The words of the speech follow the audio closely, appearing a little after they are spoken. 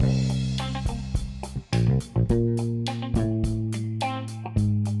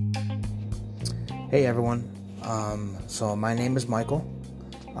Hey everyone, so my name is Michael,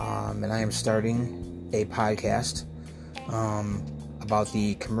 and I am starting a podcast about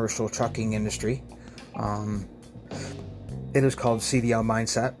the commercial trucking industry. It is called CDL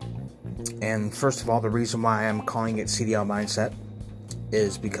Mindset, and first of all, the reason why I'm calling it CDL Mindset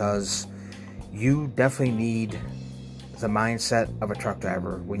is because you definitely need the mindset of a truck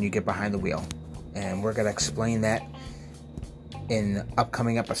driver when you get behind the wheel, and we're going to explain that in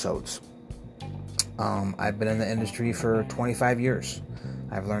upcoming episodes. I've been in the industry for 25 years.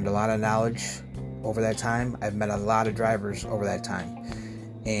 I've learned a lot of knowledge over that time. I've met a lot of drivers over that time.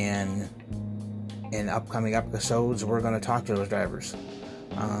 And in upcoming episodes, we're going to talk to those drivers.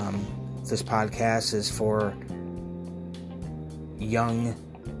 This podcast is for young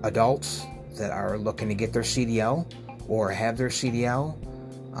adults that are looking to get their CDL or have their CDL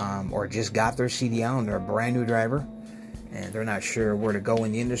or just got their CDL and they're a brand new driver and they're not sure where to go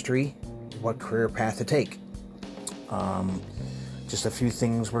in the industry, what career path to take. Just a few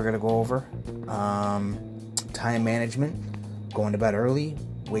things we're going to go over. Time management, going to bed early,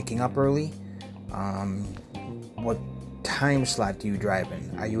 waking up early. What time slot do you drive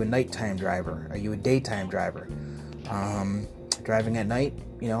in? Are you a nighttime driver? Are you a daytime driver? Driving at night,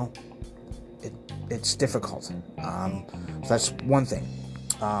 it's difficult. So that's one thing.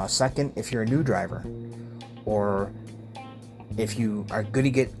 Second, if you're a new driver or if you are going to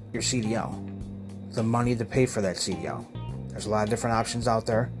get your CDL, the money to pay for that CDL. There's a lot of different options out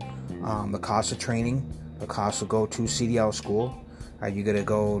there. The cost of training, the cost to go to CDL school. Are you going to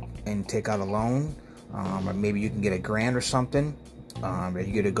go and take out a loan? Or maybe you can get a grant or something. Are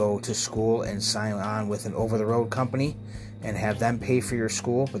you going to go to school and sign on with an over-the-road company and have them pay for your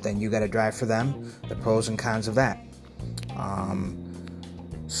school, but then you got to drive for them? The pros and cons of that.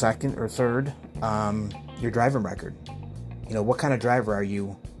 Second or third, your driving record. What kind of driver are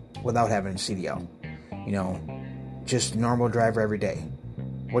you without having a CDL? Just normal driver every day.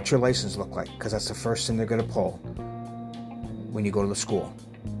 What's your license look like? Because that's the first thing they're going to pull when you go to the school.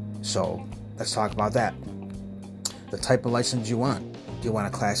 So let's talk about that. The type of license you want. Do you want a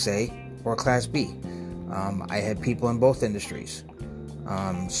Class A or a Class B? I had people in both industries.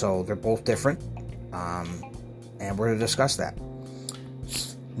 So they're both different. And we're going to discuss that.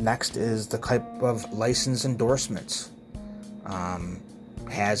 Next is the type of license endorsements.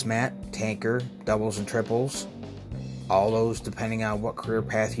 Hazmat, tanker, doubles and triples, all those depending on what career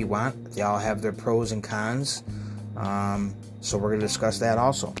path you want. They all have their pros and cons. So we're going to discuss that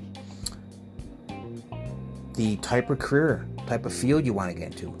also. The type of career, type of field you want to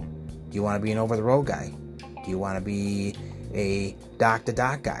get into. Do you want to be an over-the-road guy? Do you want to be a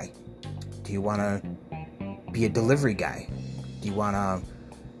dock-to-dock guy? Do you want to be a delivery guy? Do you want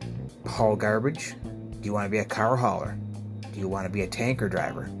to haul garbage? Do you want to be a car hauler? Do you want to be a tanker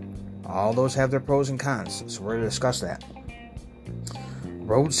driver? All those have their pros and cons, so we're going to discuss that.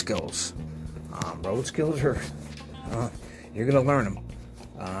 Road skills. Road skills are, you're going to learn them.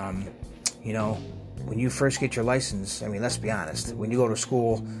 When you first get your license, let's be honest. When you go to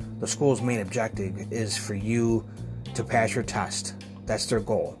school, the school's main objective is for you to pass your test. That's their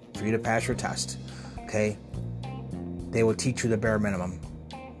goal, for you to pass your test. Okay? They will teach you the bare minimum.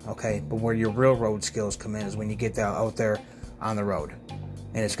 Okay? But where your real road skills come in is when you get out there on the road.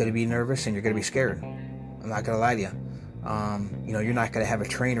 And it's going to be nervous and you're going to be scared. I'm not going to lie to you. You're not going to have a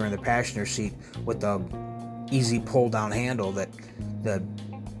trainer in the passenger seat with the easy pull down handle, that the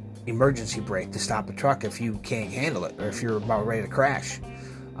emergency brake to stop the truck if you can't handle it or if you're about ready to crash.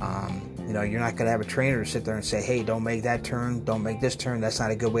 You're not going to have a trainer to sit there and say, hey, don't make that turn, don't make this turn, that's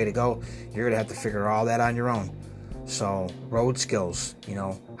not a good way to go. You're going to have to figure all that on your own. So road skills,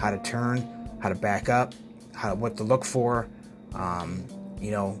 how to turn, how to back up, what to look for,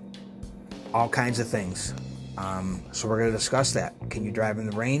 all kinds of things. So we're going to discuss that. Can you drive in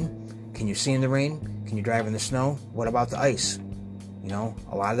the rain? Can you see in the rain? Can you drive in the snow? What about the ice?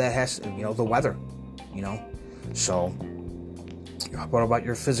 A lot of that has, the weather, So what about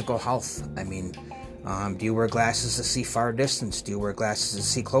your physical health? Do you wear glasses to see far distance? Do you wear glasses to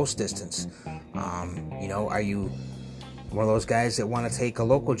see close distance? Are you one of those guys that want to take a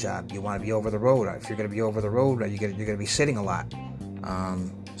local job? You want to be over the road. If you're going to be over the road, you're going to be sitting a lot.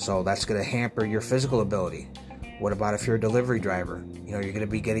 So that's going to hamper your physical ability. What about if you're a delivery driver? You're going to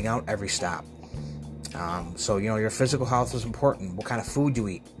be getting out every stop. So your physical health is important. What kind of food you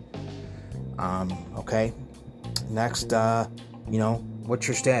eat. Okay. Next, what's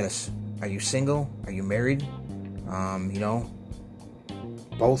your status? Are you single? Are you married?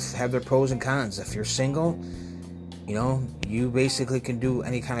 Both have their pros and cons. If you're single, you basically can do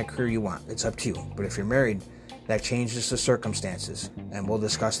any kind of career you want. It's up to you. But if you're married, that changes the circumstances, and we'll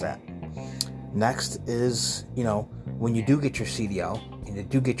discuss that. Next is, when you do get your CDL and you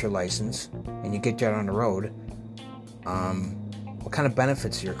do get your license and you get out on the road, what kind of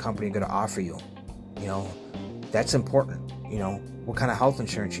benefits is your company going to offer you? That's important. What kind of health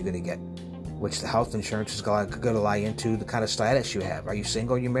insurance you're going to get, which the health insurance is going to lie into the kind of status you have. Are you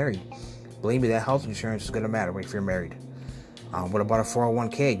single? Are you married? Believe me, that health insurance is going to matter if you're married. What about a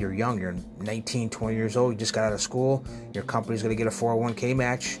 401k? You're young, you're 19, 20 years old, you just got out of school, your company's going to get a 401k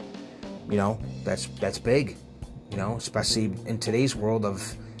match. That's big, especially in today's world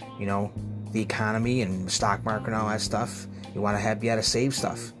of, the economy and the stock market and all that stuff. You want to be able to save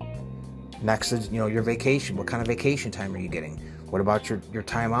stuff. Next is, your vacation. What kind of vacation time are you getting? What about your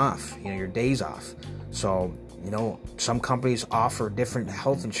time off, your days off? So, some companies offer different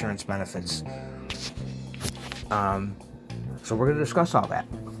health insurance benefits. So we're going to discuss all that.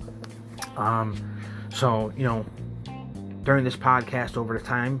 During this podcast over the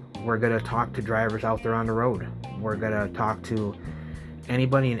time, we're going to talk to drivers out there on the road. We're going to talk to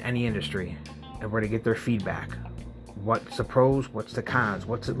anybody in any industry, and we're going to get their feedback. What's the pros? What's the cons?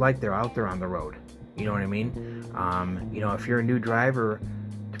 What's it like they're out there on the road? You know what I mean? If you're a new driver,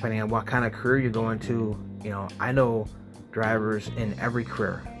 depending on what kind of career you're going to, I know drivers in every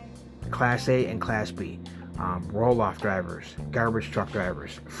career, Class A and Class B. Roll-off drivers, garbage truck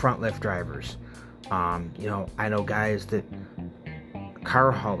drivers, front lift drivers. I know guys that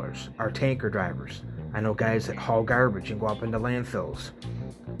car haulers are tanker drivers. I know guys that haul garbage and go up into landfills.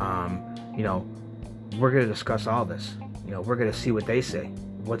 We're going to discuss all this. We're going to see what they say.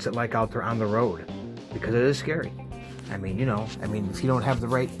 What's it like out there on the road? Because it is scary. If you don't have the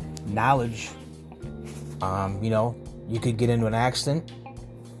right knowledge, you could get into an accident.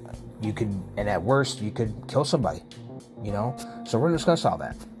 And at worst, you could kill somebody, So we're going to discuss all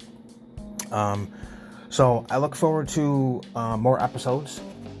that. So I look forward to more episodes.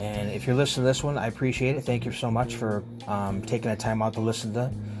 And if you're listening to this one, I appreciate it. Thank you so much for taking the time out to listen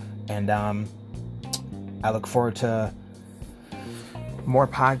to. And I look forward to more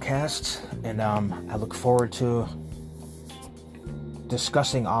podcasts. And I look forward to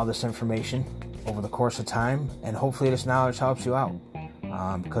discussing all this information over the course of time. And hopefully this knowledge helps you out.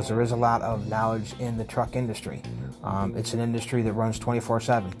 Because there is a lot of knowledge in the truck industry. It's an industry that runs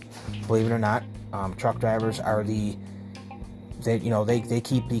 24/7. Believe it or not, truck drivers are they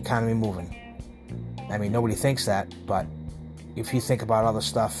keep the economy moving. Nobody thinks that, but if you think about all the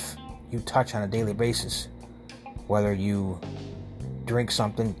stuff you touch on a daily basis, whether you drink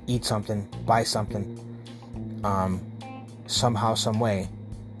something, eat something, buy something, somehow, some way,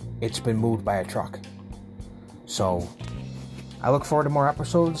 it's been moved by a truck. So I look forward to more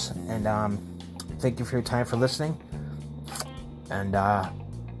episodes, and thank you for your time for listening, and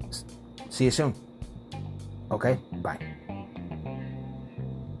see you soon. Okay, bye.